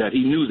 that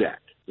he knew that.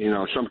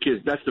 Some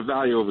kids, that's the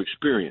value of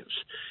experience.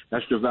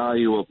 That's the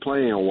value of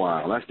playing a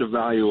while. That's the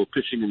value of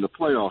pitching in the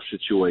playoff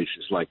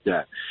situations like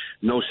that.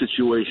 No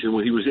situation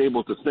where he was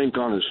able to think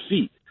on his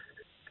feet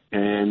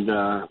and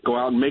go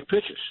out and make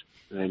pitches.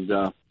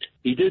 And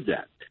he did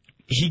that.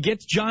 He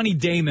gets Johnny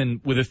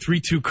Damon with a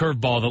 3-2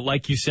 curveball that,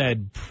 like you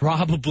said,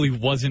 probably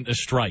wasn't a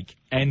strike.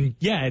 And,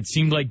 yeah, it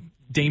seemed like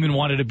Damon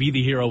wanted to be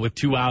the hero with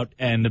 2 out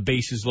and the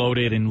bases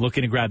loaded and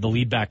looking to grab the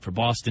lead back for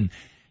Boston.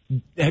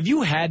 Have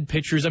you had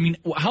pitchers? I mean,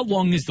 how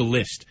long is the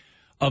list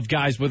of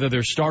guys, whether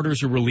they're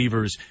starters or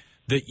relievers,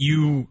 that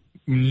you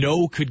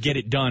know could get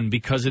it done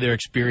because of their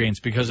experience,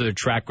 because of their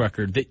track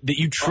record, that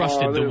you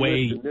trusted the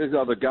way? There's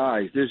other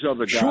guys.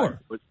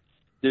 Sure. But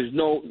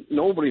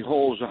nobody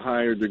holds a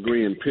higher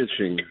degree in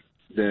pitching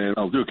than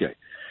El Duque.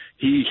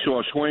 He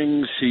saw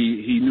swings.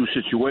 He knew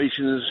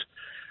situations.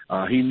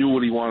 He knew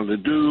what he wanted to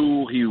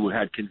do. He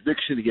had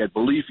conviction. He had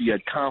belief. He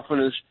had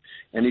confidence.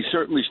 And he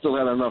certainly still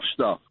had enough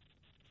stuff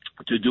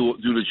to do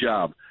the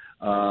job.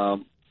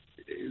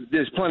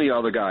 There's plenty of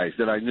other guys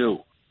that I knew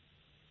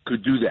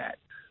could do that.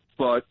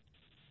 But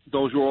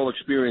those were all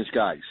experienced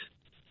guys,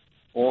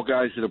 all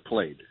guys that have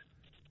played.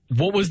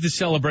 What was the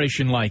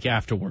celebration like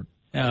afterward?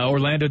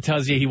 Orlando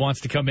tells you he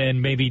wants to come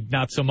in, maybe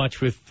not so much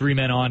with 3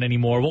 men on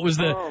anymore. What was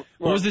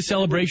the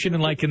celebration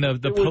like in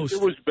the post?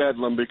 It was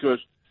bedlam because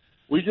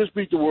we just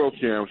beat the world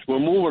champs. We're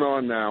moving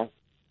on now.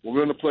 We're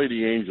going to play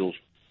the Angels.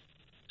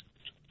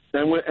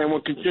 And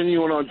we're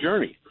continuing our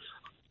journey.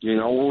 We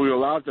were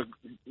allowed to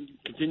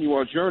continue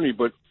our journey,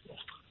 but,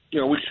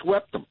 we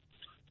swept them.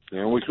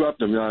 We swept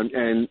them.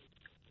 And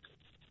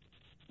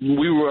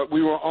we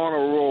were on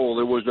a roll.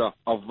 There was a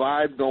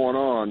vibe going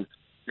on,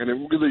 and it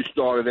really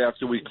started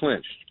after we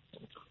clinched.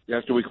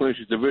 After we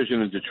clinched the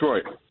division in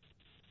Detroit,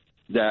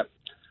 that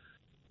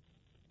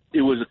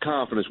it was a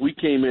confidence. We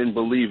came in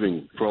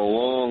believing for a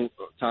long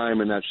time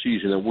in that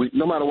season that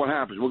no matter what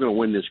happens, we're going to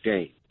win this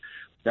game.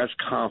 That's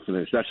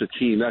confidence. That's a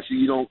team.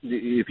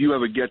 If you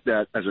ever get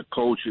that as a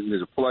coach and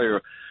as a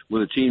player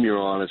with a team you're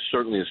on, it's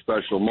certainly a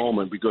special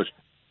moment because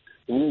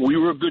we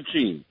were a good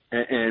team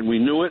and we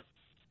knew it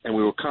and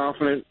we were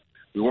confident.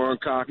 We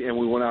weren't cocky and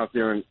we went out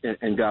there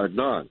and got it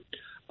done.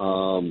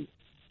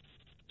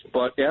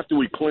 But after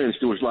we clinched,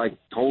 it was like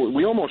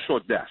we almost saw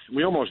death.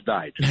 We almost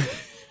died.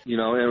 We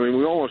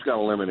almost got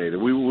eliminated.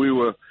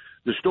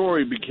 The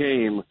story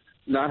became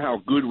not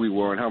how good we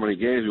were and how many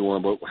games we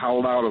won, but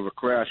how loud of a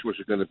crash was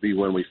it going to be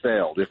when we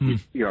failed?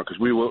 Because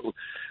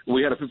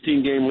we had a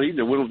 15-game lead and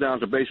it whittled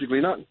down to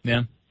basically nothing.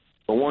 Yeah.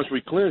 But once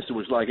we clinched, it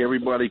was like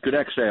everybody could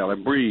exhale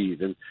and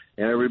breathe, and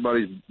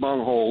everybody's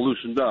bunghole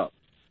loosened up,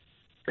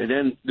 and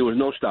then there was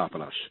no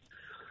stopping us.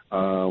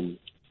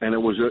 And it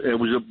was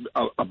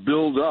a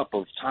build up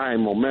of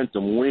time,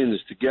 momentum,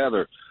 wins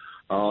together.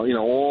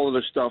 All of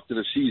the stuff that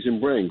a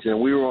season brings. And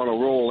we were on a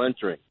roll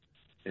entering.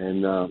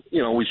 And,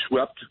 we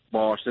swept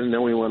Boston. And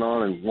then we went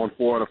on and won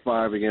 4 out of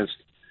 5 against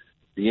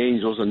the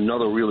Angels,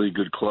 another really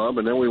good club.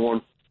 And then we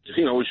won,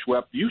 we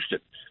swept Houston.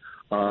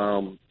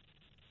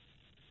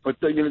 But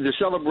the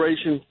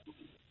celebration,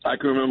 I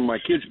can remember my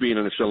kids being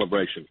in a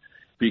celebration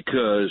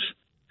because,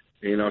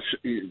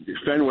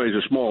 Fenway is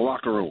a small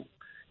locker room.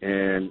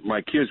 And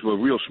my kids were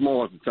real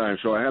small at the time,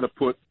 so I had to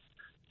put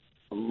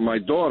my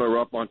daughter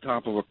up on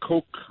top of a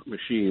Coke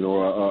machine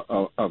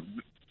or a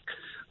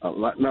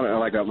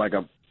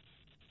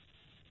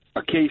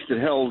case that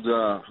held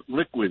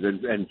liquid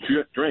and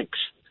drinks.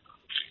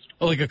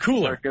 Oh, like a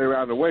cooler. Get her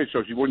out of the way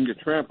so she wouldn't get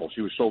trampled. She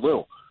was so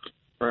little.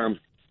 I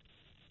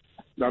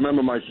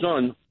remember my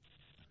son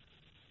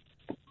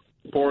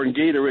pouring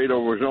Gatorade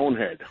over his own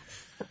head.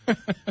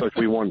 Because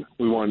we won.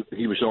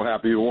 He was so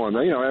happy we won.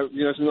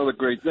 That's another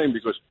great thing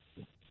because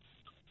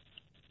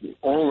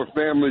all the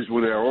families were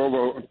there,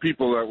 all the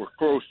people that were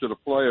close to the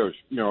players,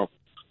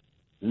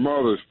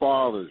 mothers,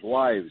 fathers,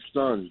 wives,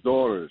 sons,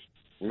 daughters.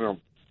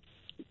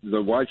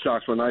 The White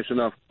Sox were nice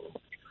enough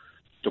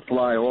to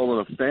fly all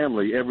of the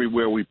family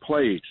everywhere we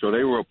played, so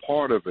they were a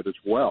part of it as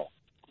well.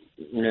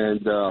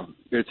 And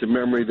it's a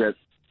memory that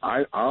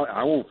I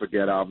won't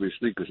forget,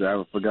 obviously, because I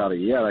haven't forgot it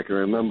yet. I can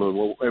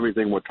remember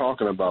everything we're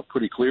talking about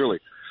pretty clearly.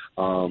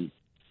 And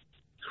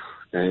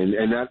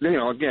that,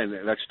 again,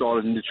 that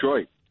started in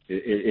Detroit.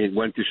 It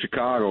went to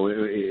Chicago.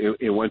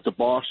 It went to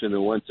Boston. It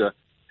went to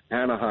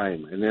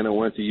Anaheim. And then it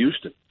went to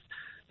Houston.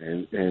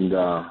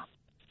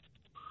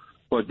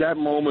 But that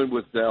moment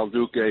with El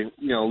Duque,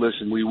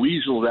 listen, we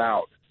weaseled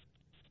out.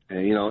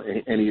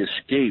 And he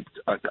escaped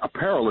a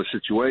perilous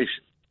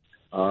situation.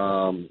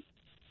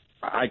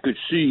 I could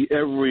see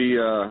every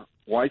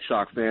White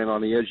Sox fan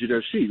on the edge of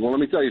their seat. Well, let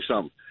me tell you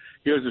something.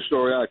 Here's the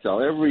story I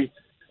tell. Every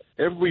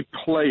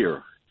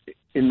player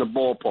in the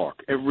ballpark,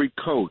 every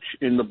coach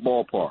in the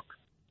ballpark,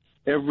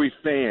 every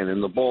fan in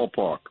the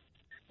ballpark,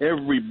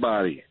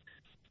 everybody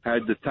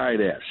had the tight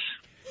ass,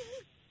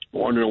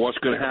 wondering what's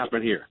going to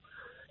happen here.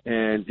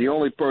 And the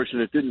only person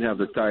that didn't have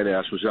the tight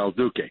ass was El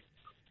Duque.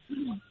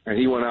 And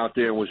he went out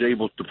there and was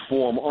able to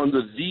perform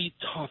under the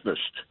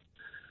toughest.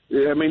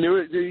 I mean,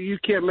 you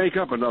can't make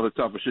up another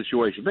tougher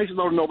situation. Basically,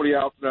 nobody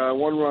out,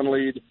 1-run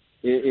lead,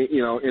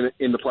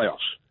 in the playoffs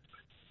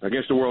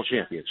against the world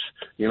champions.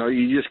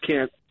 You just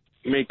can't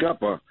make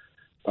up a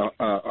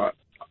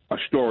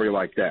story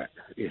like that.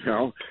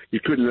 You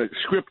couldn't have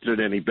scripted it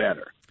any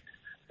better.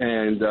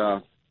 And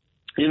the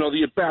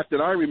at-bat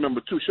that I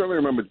remember, too, certainly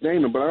remember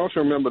Damon, but I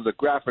also remember the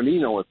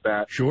Graffinino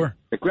at-bat. Sure.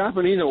 The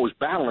Graffinino was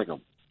battling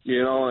him,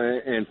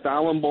 and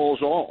fouling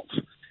balls off.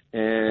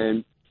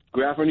 And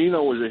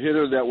Graffinino was a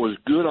hitter that was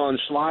good on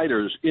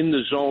sliders in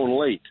the zone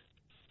late.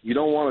 You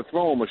don't want to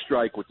throw him a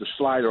strike with the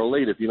slider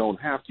late if you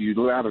don't have to. You'd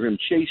rather him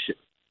chase it.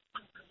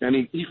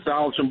 And he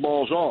fouled some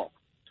balls off.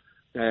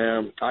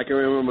 And I can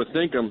remember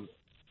thinking,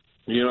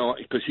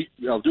 because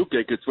El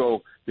Duque could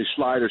throw his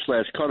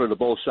slider/cutter to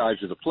both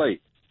sides of the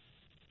plate.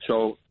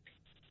 So,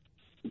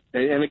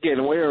 and again,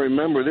 the way I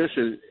remember this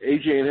is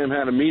AJ and him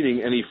had a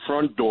meeting, and he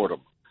front doored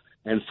him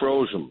and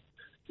froze him,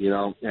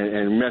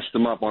 and messed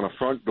him up on a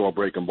front door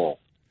breaking ball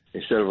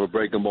instead of a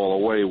breaking ball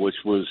away, which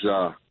was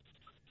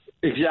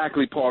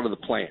exactly part of the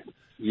plan,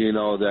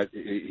 that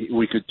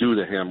we could do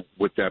to him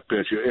with that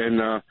pitch.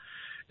 And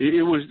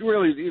it was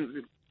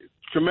really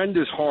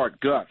tremendous heart,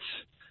 guts,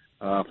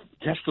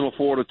 intestinal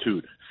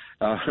fortitude,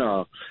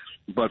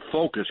 but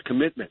focus,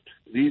 commitment.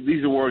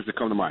 These are words that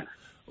come to mind.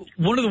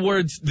 One of the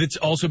words that's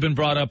also been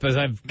brought up as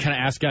I've kind of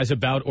asked guys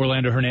about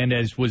Orlando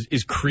Hernandez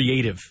is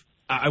creative.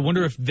 I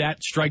wonder if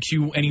that strikes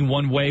you any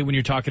one way when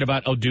you're talking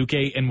about El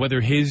Duque and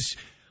whether his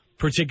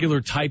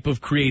particular type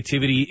of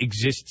creativity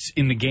exists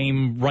in the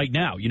game right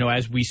now,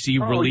 as we see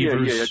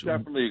relievers. Yeah,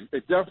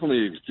 it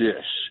definitely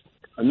exists.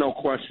 No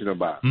question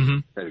about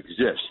it. It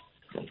exists.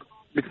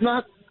 It's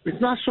not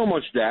it's not so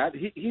much that.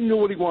 He knew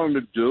what he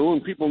wanted to do,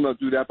 and people don't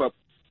do that. But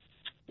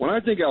when I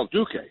think El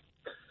Duque,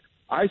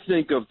 I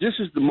think of this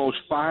is the most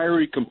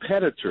fiery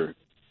competitor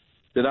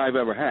that I've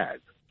ever had.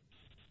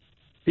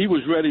 He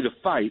was ready to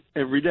fight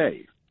every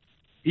day.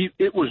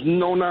 It was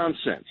no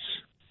nonsense.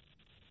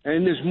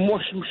 And there's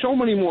so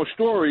many more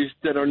stories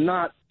that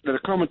are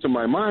coming to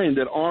my mind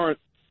that aren't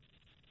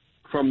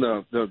from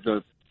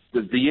the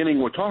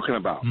inning we're talking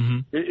about. Mm-hmm.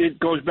 It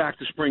goes back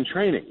to spring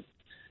training.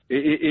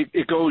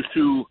 It goes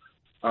to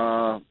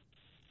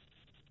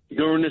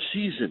during the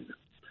season.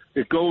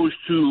 It goes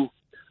to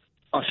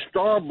a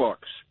Starbucks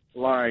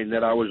line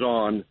that I was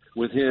on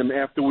with him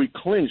after we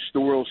clinched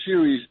the World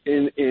Series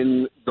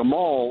in the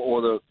mall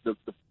or the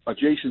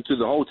adjacent to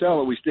the hotel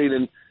that we stayed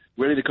in,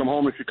 ready to come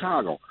home to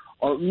Chicago.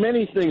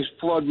 Many things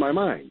flood my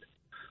mind,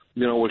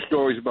 with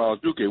stories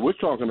about Duque. We're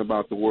talking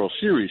about the World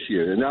Series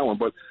here and that one.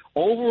 But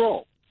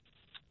overall,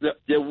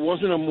 there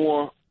wasn't a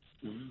more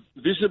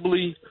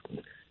visibly,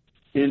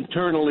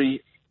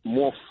 internally,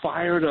 more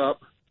fired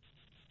up,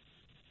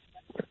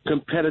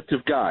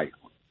 competitive guy.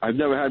 I've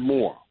never had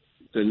more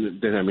than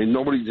him. I mean,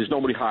 there's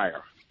nobody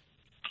higher.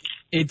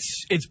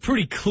 It's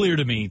pretty clear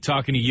to me,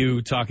 talking to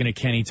you, talking to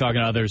Kenny, talking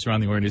to others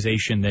around the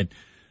organization, that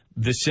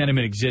the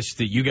sentiment exists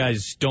that you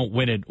guys don't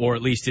win it, or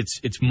at least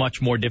it's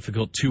much more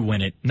difficult to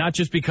win it. Not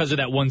just because of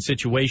that one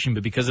situation,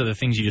 but because of the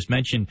things you just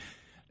mentioned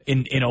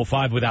in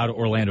 05 without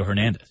Orlando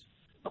Hernandez.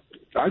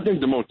 I think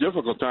the most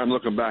difficult time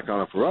looking back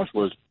on it for us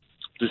was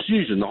the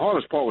season. The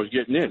hardest part was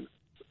getting in.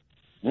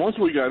 Once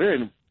we got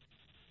in,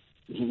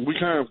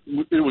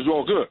 it was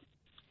all good.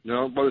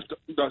 But it's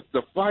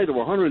the fight of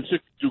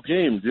 162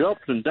 games, the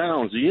ups and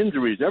downs, the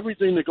injuries,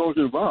 everything that goes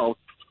involved.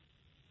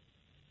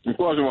 In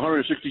course of a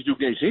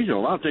 162-game season, a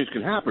lot of things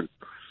can happen.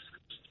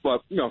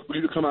 But, for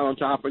you to come out on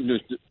top and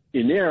just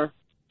in there,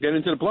 get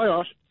into the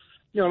playoffs,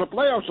 the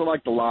playoffs are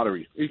like the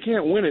lottery. You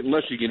can't win it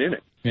unless you get in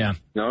it. Yeah.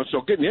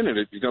 So getting in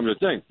it becomes a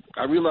thing.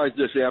 I realized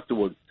this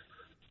afterward.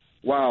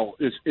 Wow,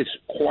 it's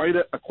quite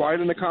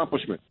an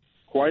accomplishment,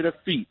 quite a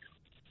feat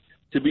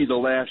to be the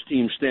last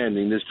team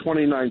standing. There's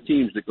 29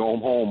 teams that go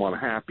home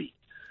unhappy,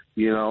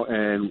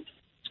 and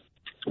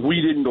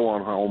we didn't go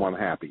home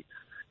unhappy.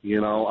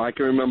 I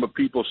can remember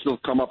people still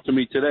come up to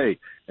me today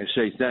and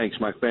say, thanks,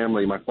 my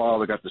family, my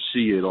father got to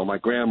see it, or my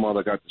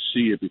grandmother got to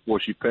see it before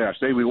she passed.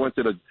 Hey, we went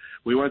to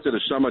the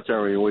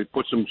cemetery and we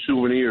put some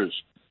souvenirs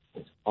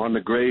on the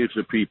graves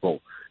of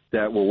people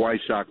that were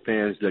White Sox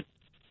fans that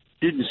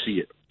didn't see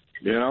it,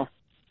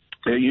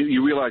 And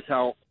you realize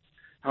how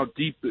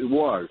deep it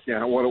was,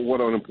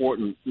 what an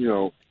important,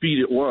 feat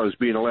it was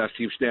being the last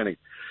team standing.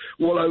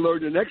 What I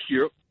learned the next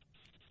year,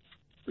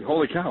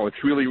 holy cow,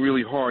 it's really,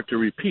 really hard to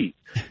repeat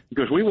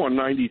because we won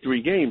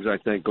 93 games, I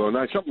think, or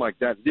something like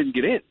that, didn't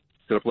get in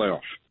to the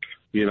playoffs,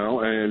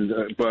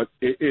 but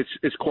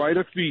it's quite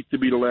a feat to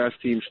be the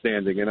last team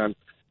standing, and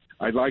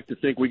I'd like to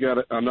think we got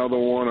another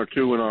one or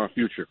two in our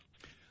future.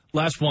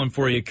 Last one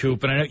for you,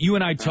 Coop. And I know you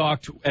and I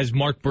talked as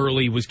Mark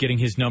Burley was getting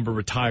his number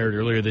retired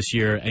earlier this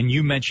year, and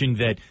you mentioned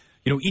that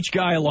each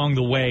guy along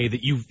the way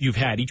that you've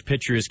had, each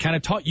pitcher has kind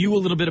of taught you a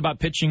little bit about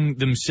pitching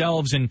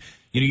themselves, and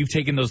you've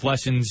taken those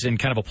lessons and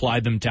kind of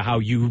applied them to how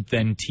you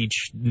then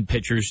teach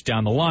pitchers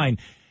down the line.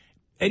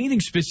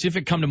 Anything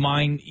specific come to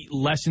mind,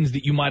 lessons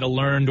that you might have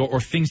learned or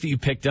things that you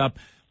picked up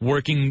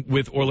working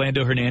with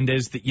Orlando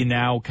Hernandez that you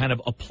now kind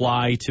of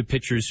apply to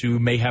pitchers who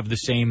may have the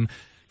same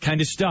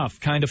kind of stuff,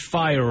 kind of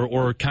fire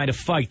or kind of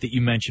fight that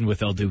you mentioned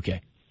with El Duque?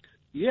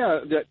 Yeah,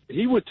 that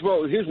he would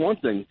throw. Here's one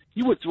thing: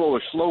 he would throw a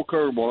slow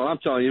curveball. And I'm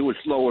telling you, it was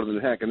slower than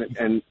heck, and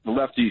the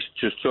lefties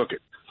just took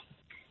it.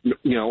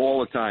 All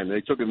the time. They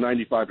took it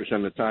 95%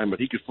 of the time, but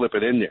he could flip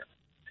it in there.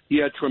 He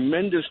had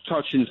tremendous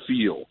touch and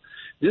feel.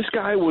 This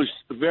guy was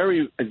a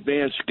very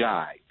advanced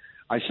guy.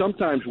 I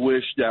sometimes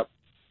wish that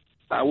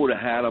I would have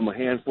had him a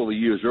handful of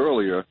years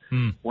earlier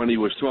when he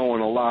was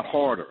throwing a lot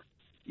harder.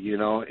 He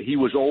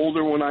was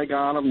older when I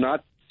got him,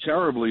 not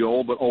terribly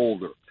old, but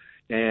older,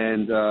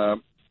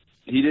 and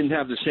he didn't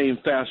have the same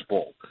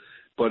fastball,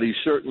 but he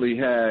certainly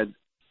had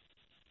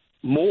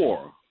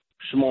more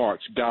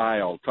smarts,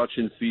 guile, touch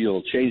and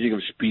feel, changing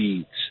of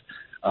speeds.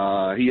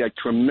 He had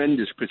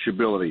tremendous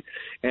pitchability.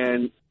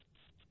 And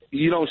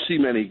you don't see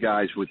many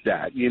guys with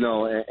that,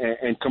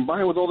 and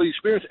combined with all the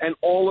experience and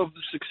all of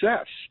the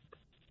success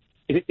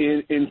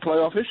in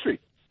playoff history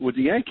with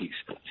the Yankees.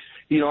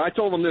 I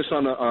told him this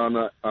on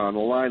the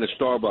line of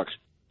Starbucks.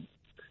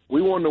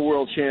 We won the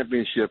World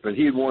Championship, and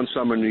he had won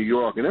some in New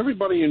York. And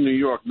everybody in New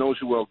York knows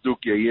who El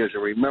Duque is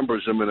and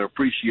remembers him and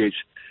appreciates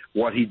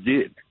what he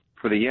did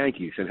for the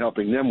Yankees and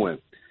helping them win.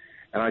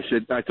 And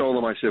I told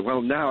him,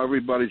 well, now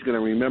everybody's going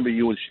to remember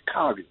you in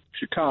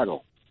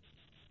Chicago.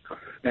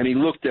 And he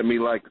looked at me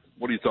like,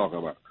 what are you talking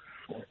about?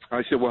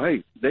 I said, well,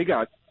 hey, they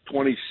got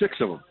 26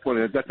 of them.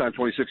 Well, at that time,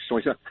 26,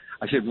 27.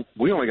 I said,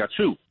 we only got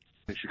 2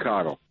 in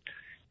Chicago.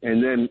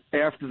 And then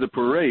after the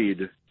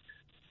parade,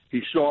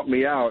 he sought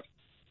me out,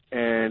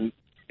 and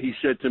he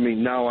said to me,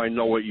 now I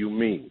know what you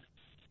mean.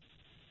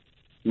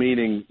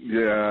 Meaning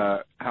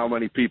how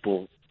many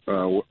people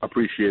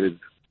appreciated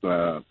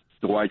the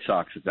White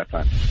Sox at that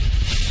time.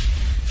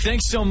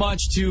 Thanks so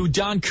much to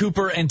Don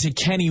Cooper and to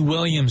Kenny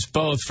Williams,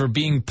 both, for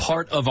being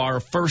part of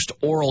our first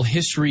oral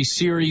history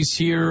series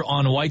here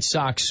on White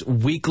Sox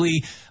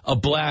Weekly. A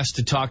blast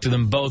to talk to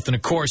them both. And,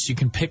 of course, you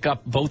can pick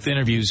up both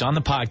interviews on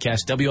the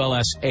podcast,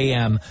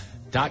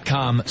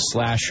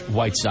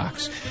 WLSAM.com/White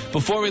Sox.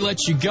 Before we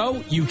let you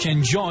go, you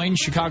can join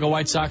Chicago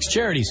White Sox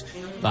Charities,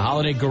 the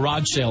holiday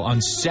garage sale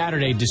on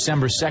Saturday,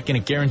 December 2nd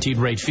at Guaranteed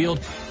Rate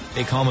Field.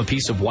 Take home a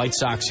piece of White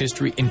Sox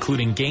history,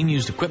 including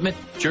game-used equipment,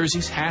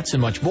 jerseys, hats,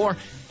 and much more.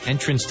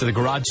 Entrance to the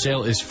garage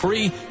sale is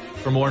free.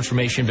 For more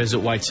information,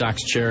 visit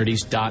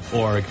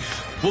WhiteSoxCharities.org.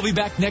 We'll be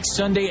back next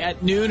Sunday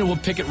at noon, and we'll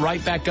pick it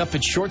right back up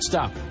at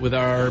shortstop with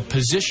our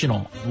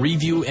positional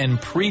review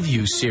and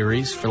preview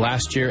series for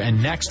last year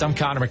and next. I'm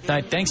Connor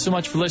McKnight. Thanks so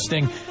much for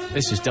listening.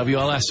 This is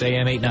WLS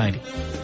AM 890.